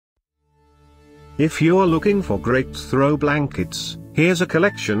If you're looking for great throw blankets, here's a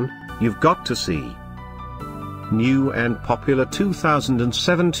collection you've got to see. New and popular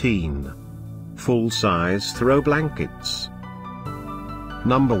 2017 full-size throw blankets.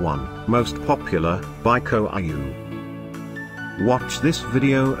 Number 1, most popular, by Koyou. Watch this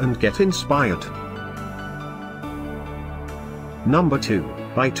video and get inspired. Number 2,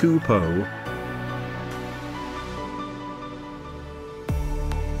 by Tupo.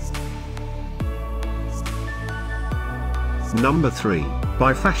 Number 3,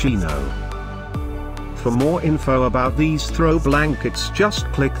 by Fasciino. For more info about these throw blankets, just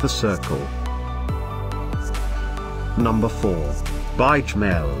click the circle. Number 4, by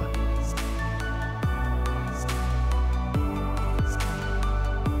Jmel.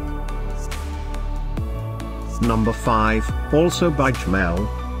 Number 5, also by Jmel.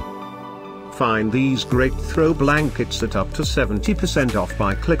 Find these great throw blankets at up to 70% off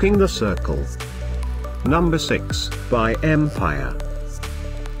by clicking the circle. Number 6, by Empire.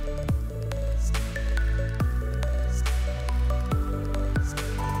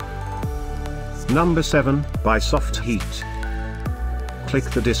 Number 7, by Soft Heat. Click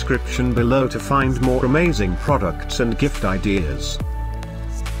the description below to find more amazing products and gift ideas.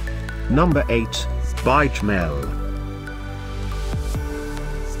 Number 8, by Jmel.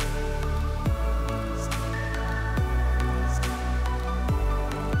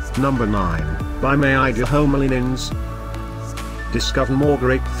 Number 9, by Maida Home Linens. Discover more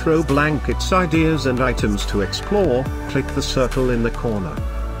great throw blankets ideas and items to explore, click the circle in the corner.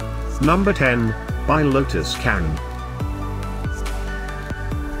 Number 10, by Lotus Can.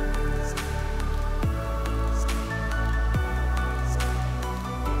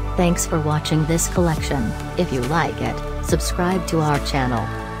 Thanks for watching this collection. If you like it, subscribe to our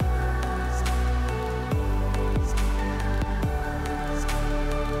channel.